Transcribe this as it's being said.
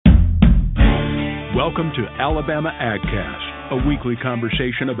Welcome to Alabama AgCast, a weekly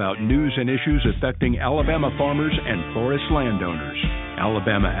conversation about news and issues affecting Alabama farmers and forest landowners.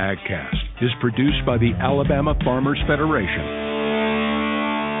 Alabama AgCast is produced by the Alabama Farmers Federation.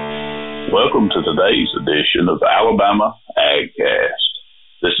 Welcome to today's edition of Alabama AgCast.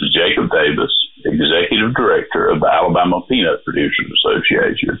 This is Jacob Davis, Executive Director of the Alabama Peanut Producers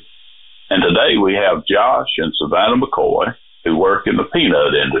Association. And today we have Josh and Savannah McCoy, who work in the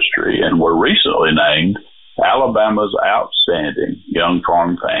peanut industry and were recently named Alabama's Outstanding Young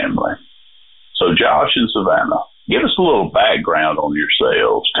Farm Family. So Josh and Savannah, give us a little background on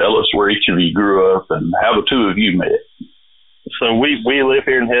yourselves. Tell us where each of you grew up and how the two of you met. So we live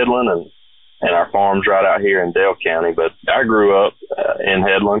here in Headland, and our farm's right out here in Dale County, but I grew up in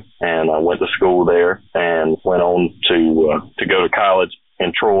Headland, and I went to school there and went on to go to college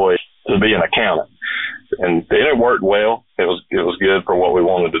in Troy to be an accountant. And it worked well. It was good for what we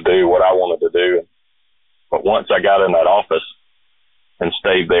wanted to do, what I wanted to do. But once I got in that office and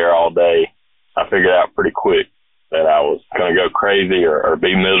stayed there all day, I figured out pretty quick that I was going to go crazy or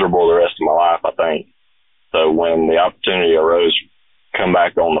be miserable the rest of my life, I think. So when the opportunity arose to come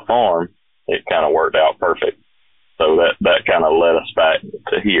back on the farm, it kind of worked out perfect. So that kind of led us back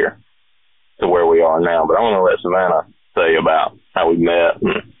to here, to where we are now. But I want to let Savannah say about how we met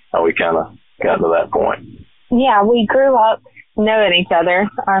and how we kind of got to that point. Yeah, we grew up knowing each other.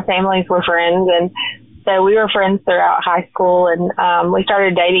 Our families were friends, and so we were friends throughout high school, and we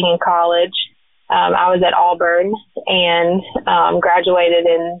started dating in college. I was at Auburn and graduated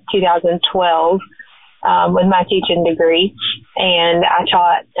in 2012 with my teaching degree, and I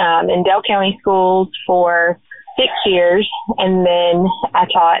taught in Dale County schools for 6 years, and then I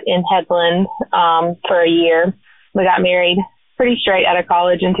taught in Headland for a year. We got married pretty straight out of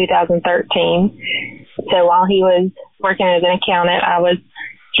college in 2013. So while he was working as an accountant, I was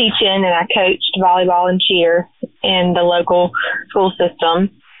teaching, and I coached volleyball and cheer in the local school system.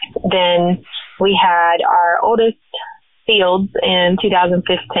 Then we had our oldest fields in 2015.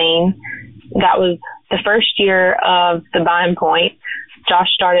 That was the first year of the Vine Point. Josh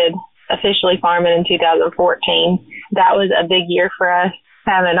started officially farming in 2014. That was a big year for us,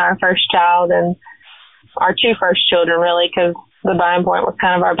 having our first child and our two first children, really, because the Vine Point was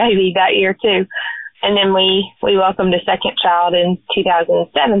kind of our baby that year too. And then we welcomed a second child in 2017,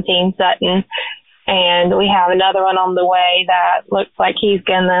 Sutton, and we have another one on the way that looks like he's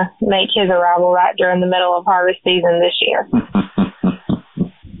going to make his arrival right during the middle of harvest season this year.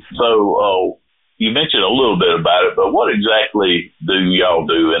 So you mentioned a little bit about it, but what exactly do y'all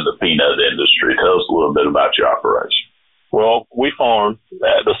do in the peanut industry? Tell us a little bit about your operation. Well, we farm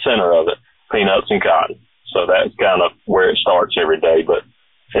at the center of it, peanuts and cotton. So that's kind of where it starts every day. But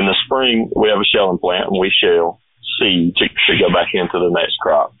in the spring, we have a shelling plant, and we shell seed to go back into the next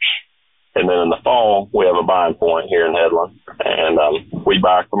crop. And then in the fall, we have a buying point here in Headland, and we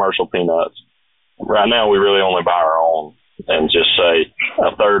buy commercial peanuts. Right now, we really only buy our own, and just say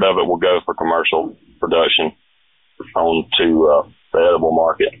a third of it will go for commercial production on to the edible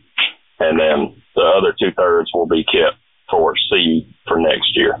market. And then the other 2/3 will be kept for seed for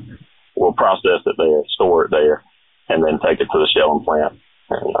next year. We'll process it there, store it there, and then take it to the shelling plant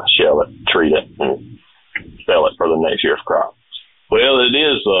and shell it, treat it, and sell it for the next year's crop. Well, it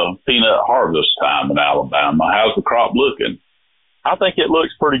is peanut harvest time in Alabama. How's the crop looking? I think it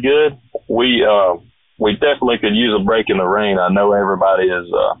looks pretty good. We definitely could use a break in the rain. I know everybody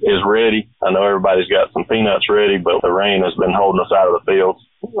is ready. I know everybody's got some peanuts ready, but the rain has been holding us out of the fields.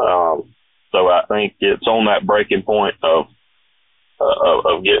 So I think it's on that breaking point of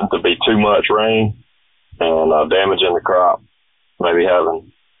getting to be too much rain and damaging the crop, maybe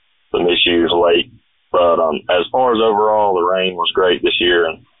having some issues late. But as far as overall, the rain was great this year,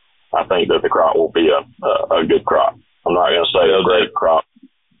 and I think that the crop will be a good crop. I'm not going to say a great crop,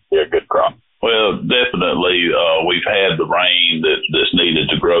 be a good crop. Well, definitely, we've had the rain that's needed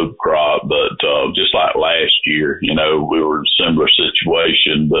to grow the crop, but just like last year, we were in a similar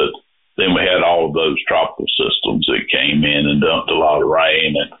situation, but then we had all of those tropical systems that came in and dumped a lot of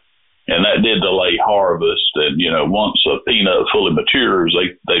rain, and that did delay harvest. And, once a peanut fully matures,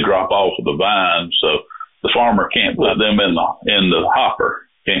 they drop off of the vine, so the farmer can't put them in the hopper,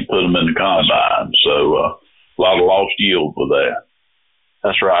 can't put them in the combine. So a lot of lost yield with that.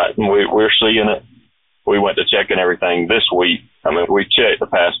 That's right. And we're seeing it. We went to checking everything this week. I mean, we checked the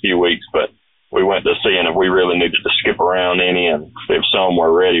past few weeks, but we went to seeing if we really needed to skip around any and if some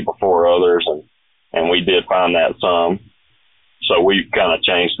were ready before others. And we did find that some. So we kind of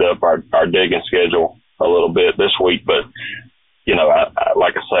changed up our digging schedule a little bit this week. But,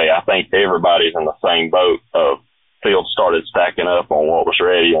 like I say, I think everybody's in the same boat of fields started stacking up on what was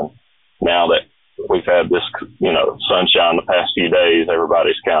ready. And now that we've had this, sunshine the past few days.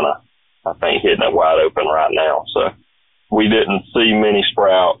 Everybody's kind of, I think, hitting it wide open right now. So we didn't see many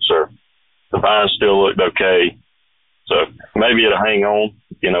sprouts, or the vines still looked okay. So maybe it'll hang on.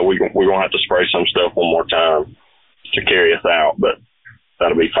 We're going to have to spray some stuff one more time to carry us out, but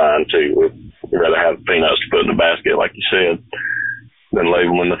that'll be fine too. We'd rather have the peanuts to put in the basket, like you said, than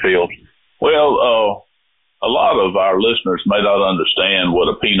leave them in the field. Well, a lot of our listeners may not understand what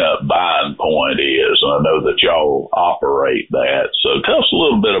a peanut buying point is, and I know that y'all operate that. So tell us a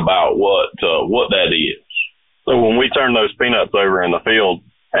little bit about what that is. So when we turn those peanuts over in the field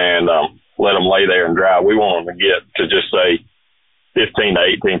and let them lay there and dry, we want them to get to just say 15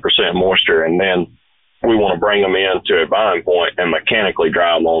 to 18% moisture, and then we want to bring them into a buying point and mechanically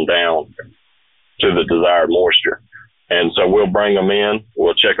dry them on down to the desired moisture. And so we'll bring them in,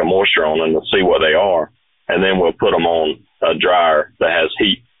 we'll check a moisture on them and see what they are, and then we'll put them on a dryer that has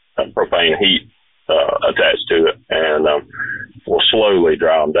heat, propane heat attached to it, and we'll slowly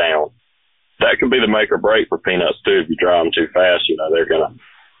dry them down. That can be the make or break for peanuts too. If you dry them too fast, they're going to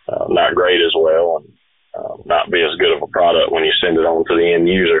not grade as well and not be as good of a product when you send it on to the end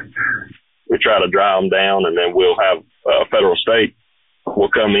user. We try to dry them down, and then we'll have Federal State will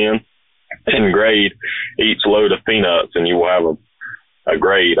come in and grade each load of peanuts, and you will have a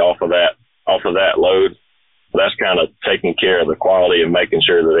grade off of that load. That's kind of taking care of the quality and making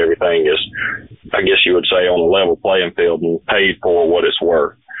sure that everything is, I guess you would say, on a level playing field and paid for what it's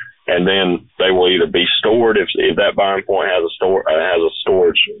worth. And then they will either be stored if that buying point has a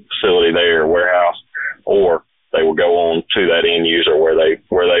storage facility there, warehouse, or they will go on to that end user where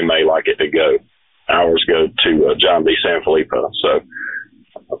they may like it to go. Ours go to John B. Sanfilippo. So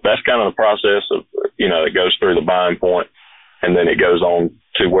that's kind of the process of, it goes through the buying point, and then it goes on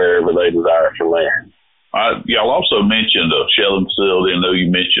to wherever they desire it from there. Y'all also mentioned a shelling facility. I know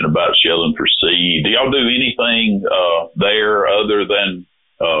you mentioned about shelling for seed. Do y'all do anything there other than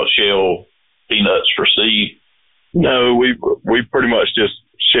shell peanuts for seed? No, we pretty much just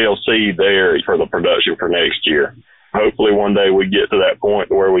shell seed there for the production for next year. Hopefully one day we get to that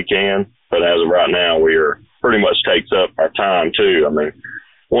point where we can, but as of right now, we are pretty much takes up our time too. I mean,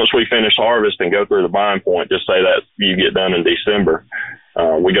 once we finish harvest and go through the buying point, just say that you get done in December,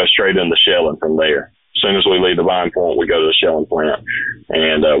 we go straight into shelling from there. As soon as we leave the buying point, we go to the shelling plant,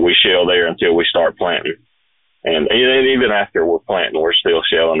 and we shell there until we start planting. And even after we're planting, we're still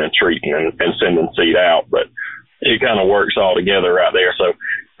shelling and treating and sending seed out, but it kind of works all together right there. So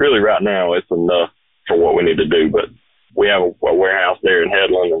really right now it's enough for what we need to do, but we have a warehouse there in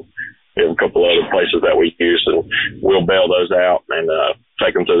Headland, and we have a couple other places that we use, and we'll bail those out and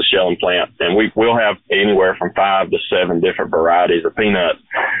take them to the shelling plant. And we'll have anywhere from 5 to 7 different varieties of peanuts.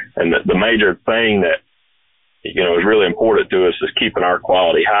 And the major thing that, is really important to us is keeping our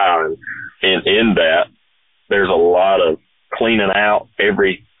quality high. And in that, there's a lot of cleaning out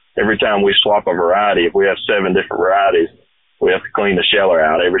every time we swap a variety. If we have 7 different varieties, we have to clean the sheller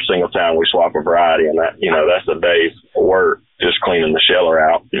out every single time we swap a variety. And that, that's a day's work, just cleaning the sheller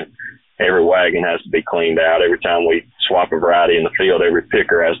out. Every wagon has to be cleaned out. Every time we swap a variety in the field, every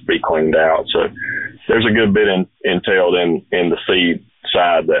picker has to be cleaned out. So there's a good bit entailed in the seed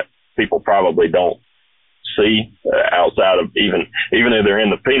side that people probably don't see outside of even if they're in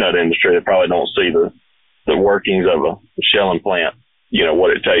the peanut industry, they probably don't see the workings of a shelling plant,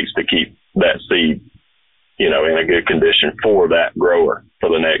 what it takes to keep that seed, in a good condition for that grower for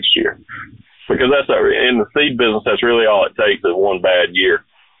the next year. Because in the seed business, that's really all it takes is one bad year.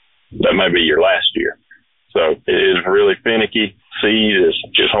 That may be your last year. So it is really finicky. Seed is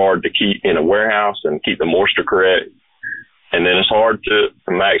just hard to keep in a warehouse and keep the moisture correct. And then it's hard to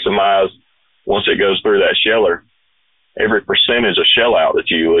maximize once it goes through that sheller. Every percentage of shell out that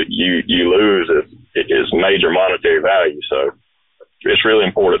you lose is major monetary value. So it's really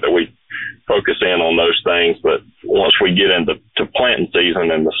important that we focus in on those things. But once we get into planting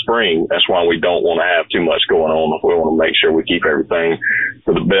season in the spring, that's why we don't want to have too much going on. We want to make sure we keep everything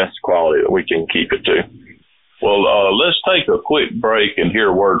to the best quality that we can keep it to. Well, let's take a quick break and hear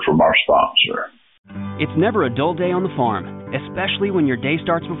a word from our sponsor. It's never a dull day on the farm, especially when your day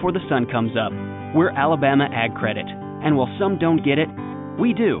starts before the sun comes up. We're Alabama Ag Credit, and while some don't get it,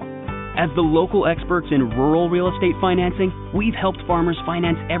 we do. As the local experts in rural real estate financing, we've helped farmers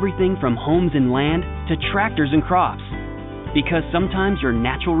finance everything from homes and land to tractors and crops. Because sometimes your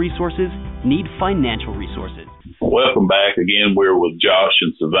natural resources need financial resources. Welcome back again. We're with Josh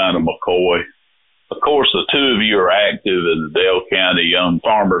and Savannah McCoy. Of course, the two of you are active in the Dale County Young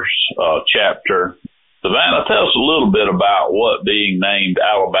Farmers chapter. Savannah, tell us a little bit about what being named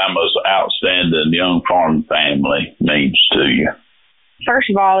Alabama's Outstanding Young Farm Family means to you.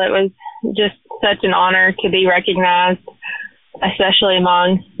 First of all, it was just such an honor to be recognized, especially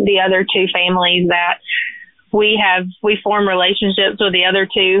among the other two families that we formed relationships with the other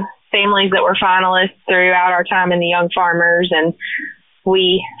two families that were finalists throughout our time in the Young Farmers, and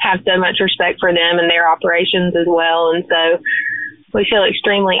we have so much respect for them and their operations as well. And so we feel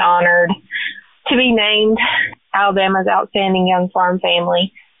extremely honored to be named Alabama's Outstanding Young Farm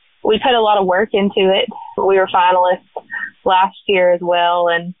Family. We put a lot of work into it. We were finalists last year as well,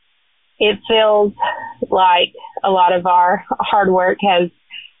 and it feels like a lot of our hard work has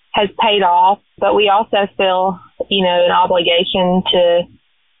paid off, but we also feel, an obligation to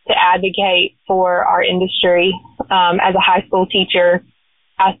advocate for our industry. As a high school teacher,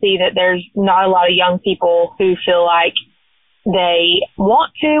 I see that there's not a lot of young people who feel like they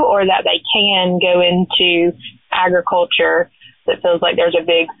want to or that they can go into agriculture. That feels like there's a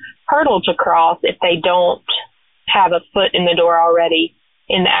big hurdle to cross if they don't have a foot in the door already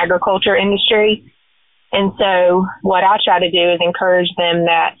in the agriculture industry. And so what I try to do is encourage them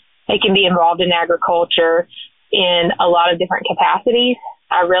that they can be involved in agriculture in a lot of different capacities.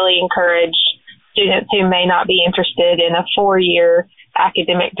 I really encourage students who may not be interested in a 4-year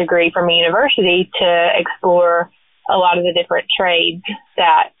academic degree from a university to explore a lot of the different trades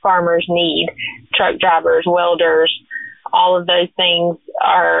that farmers need. Truck drivers, welders, all of those things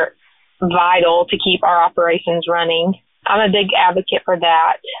are vital to keep our operations running. I'm a big advocate for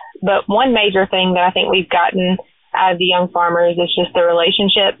that. But one major thing that I think we've gotten out of the Young Farmers is just the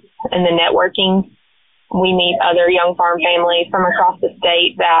relationship and the networking. We meet other young farm families from across the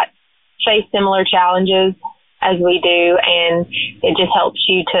state that face similar challenges as we do, and it just helps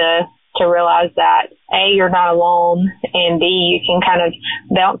you to realize that A, you're not alone, and B, you can kind of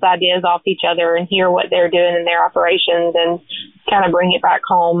bounce ideas off each other and hear what they're doing in their operations and kind of bring it back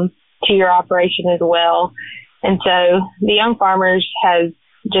home to your operation as well. And so the Young Farmers has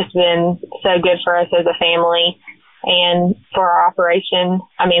just been so good for us as a family and for our operation.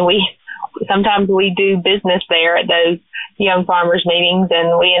 I mean, sometimes we do business there at those Young Farmers meetings,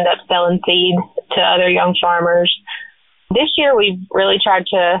 and we end up selling seed to other young farmers. This year, we've really tried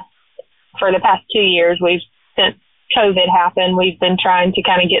to, for the past 2 years, since COVID happened, we've been trying to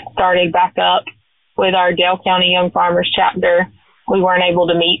kind of get started back up with our Dale County Young Farmers chapter. We weren't able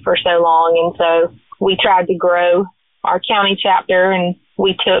to meet for so long, and so we tried to grow our county chapter, and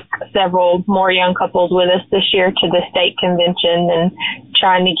we took several more young couples with us this year to the state convention and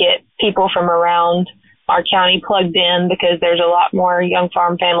trying to get people from around our county plugged in, because there's a lot more young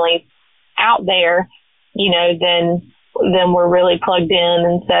farm families out there, than we're really plugged in.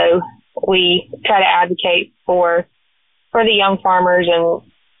 And so we try to advocate for the young farmers and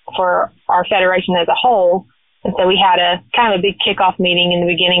for our federation as a whole. And so we had a kind of a big kickoff meeting in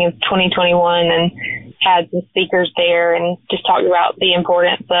the beginning of 2021 and had some speakers there and just talked about the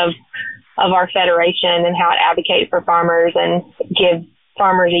importance of our federation and how it advocates for farmers and gives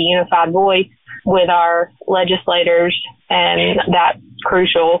farmers a unified voice with our legislators. And that's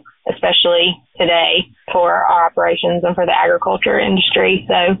crucial, especially today, for our operations and for the agriculture industry.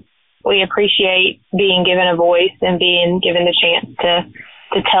 So we appreciate being given a voice and being given the chance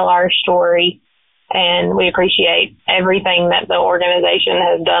to tell our story. And we appreciate everything that the organization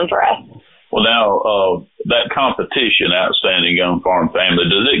has done for us. Well, now, that competition, Outstanding Young Farm Family,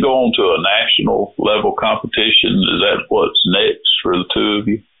 does it go on to a national level competition? Is that what's next for the two of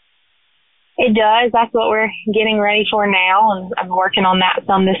you? It does. That's what we're getting ready for now, and I'm working on that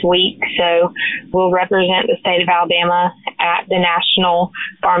some this week. So we'll represent the state of Alabama at the National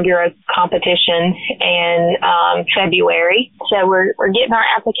Farm Bureau competition in February. So we're getting our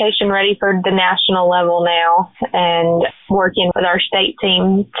application ready for the national level now and working with our state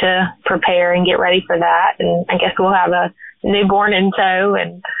team to prepare and get ready for that. And I guess we'll have a newborn in tow,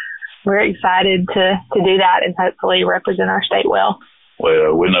 and we're excited to do that and hopefully represent our state well.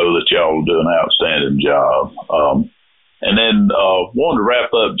 Well, we know that y'all do an outstanding job. And then wanted to wrap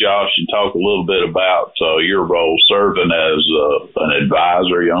up, Josh, and talk a little bit about your role serving as an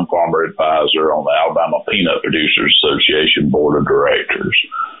advisor, young farmer advisor on the Alabama Peanut Producers Association Board of Directors.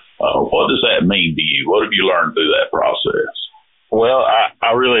 What does that mean to you? What have you learned through that process? Well,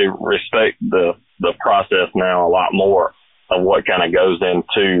 I really respect the process now a lot more of what kind of goes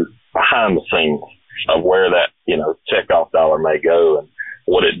into behind the scenes of where that, checkoff dollar may go and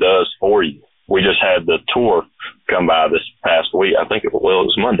what it does for you. We just had the tour come by this past week. I think it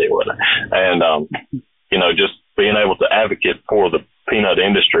was Monday, wasn't it? And, just being able to advocate for the peanut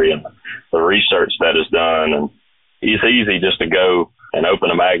industry and the research that is done. And it's easy just to go and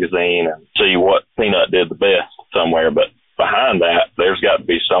open a magazine and see what peanut did the best somewhere. But behind that, there's got to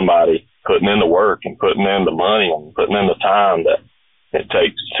be somebody putting in the work and putting in the money and putting in the time that it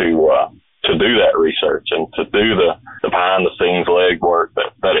takes to do that research and to do the behind the scenes legwork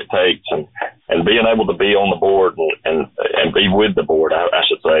that it takes, and being able to be on the board and be with the board, I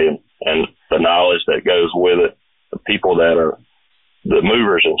should say, and the knowledge that goes with it, the people that are the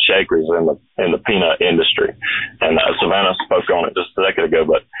movers and shakers in the peanut industry. And Savannah spoke on it just a second ago,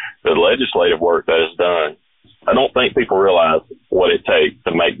 but the legislative work that is done, I don't think people realize what it takes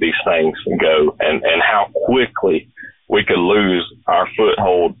to make these things go, and how quickly we could lose our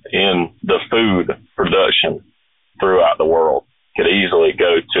foothold in the food production throughout the world. Could easily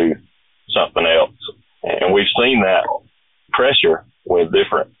go to something else. And we've seen that pressure with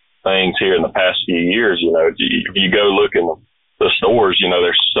different things here in the past few years. You know, if you go look in the stores, you know,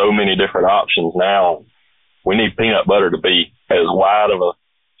 there's so many different options now. We need peanut butter to be as wide of a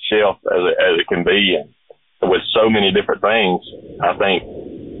shelf as it can be. And with so many different things, I think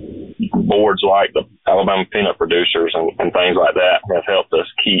boards like the Alabama Peanut Producers and things like that have helped us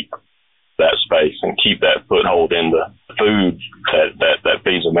keep that space and keep that foothold in the food that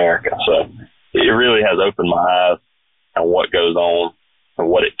feeds America. So it really has opened my eyes on what goes on and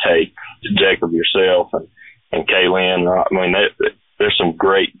what it takes. Jacob, yourself, and Kaylin, I mean, there's some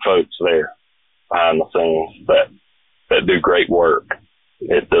great folks there behind the scenes that do great work.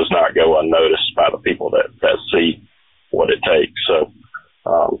 It does not go unnoticed by the people that see what it takes. So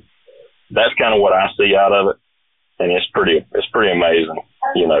that's kind of what I see out of it, and it's pretty amazing,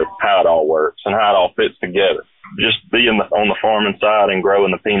 you know, how it all works and how it all fits together. Just being on the farming side and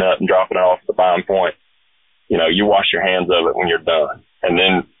growing the peanut and dropping it off at the buying point, you know, you wash your hands of it when you're done, and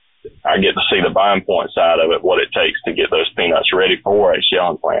then I get to see the buying point side of it, what it takes to get those peanuts ready for a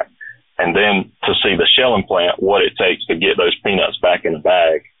shelling plant. And then to see the shelling plant, what it takes to get those peanuts back in the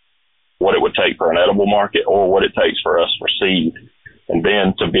bag, what it would take for an edible market or what it takes for us for seed. And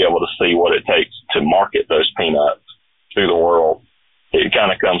then to be able to see what it takes to market those peanuts through the world, it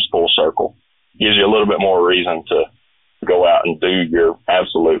kind of comes full circle. Gives you a little bit more reason to go out and do your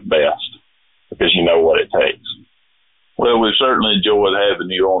absolute best because you know what it takes. Well, we've certainly enjoyed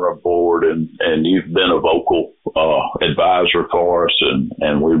having you on our board, and you've been a vocal advisor for us,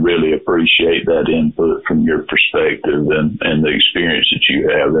 and we really appreciate that input from your perspective and the experience that you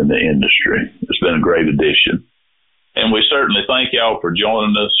have in the industry. It's been a great addition. And we certainly thank y'all for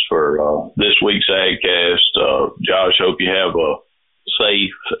joining us for this week's AgCast. Josh, hope you have a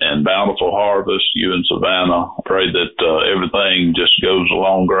safe and bountiful harvest, you and Savannah. I pray that everything just goes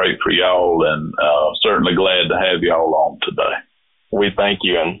along great for y'all, and certainly glad to have y'all on today. We thank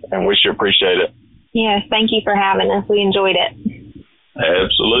you, and we sure appreciate it. Yes, thank you for having us. We enjoyed it.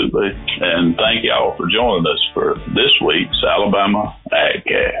 Absolutely. And thank y'all for joining us for this week's Alabama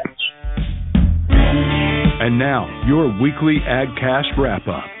AgCast. And now, your weekly AgCast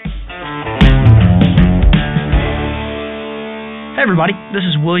wrap-up. Hey everybody, this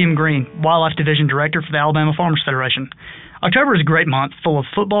is William Green, Wildlife Division Director for the Alabama Farmers Federation. October is a great month full of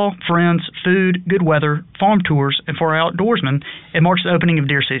football, friends, food, good weather, farm tours, and for our outdoorsmen, it marks the opening of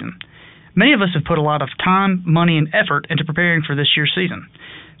deer season. Many of us have put a lot of time, money, and effort into preparing for this year's season.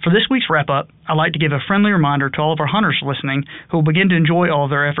 For this week's wrap-up, I'd like to give a friendly reminder to all of our hunters listening who will begin to enjoy all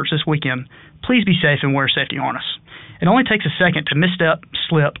of their efforts this weekend. Please be safe and wear a safety harness. It only takes a second to misstep,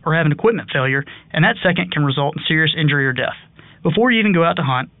 slip, or have an equipment failure, and that second can result in serious injury or death. Before you even go out to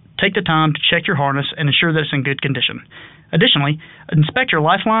hunt, take the time to check your harness and ensure that it's in good condition. Additionally, inspect your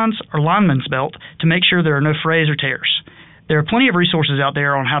lifelines or lineman's belt to make sure there are no frays or tears. There are plenty of resources out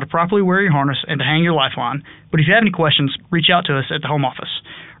there on how to properly wear your harness and to hang your lifeline, but if you have any questions, reach out to us at the home office.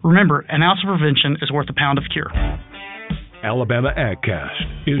 Remember, an ounce of prevention is worth a pound of cure. Alabama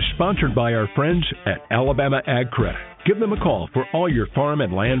AgCast is sponsored by our friends at Alabama Ag Credit. Give them a call for all your farm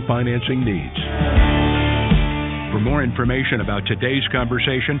and land financing needs. For more information about today's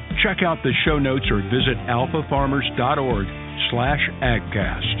conversation, check out the show notes or visit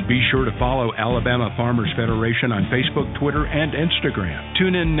alphafarmers.org/agcast. Be sure to follow Alabama Farmers Federation on Facebook, Twitter, and Instagram.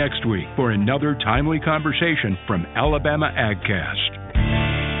 Tune in next week for another timely conversation from Alabama AgCast.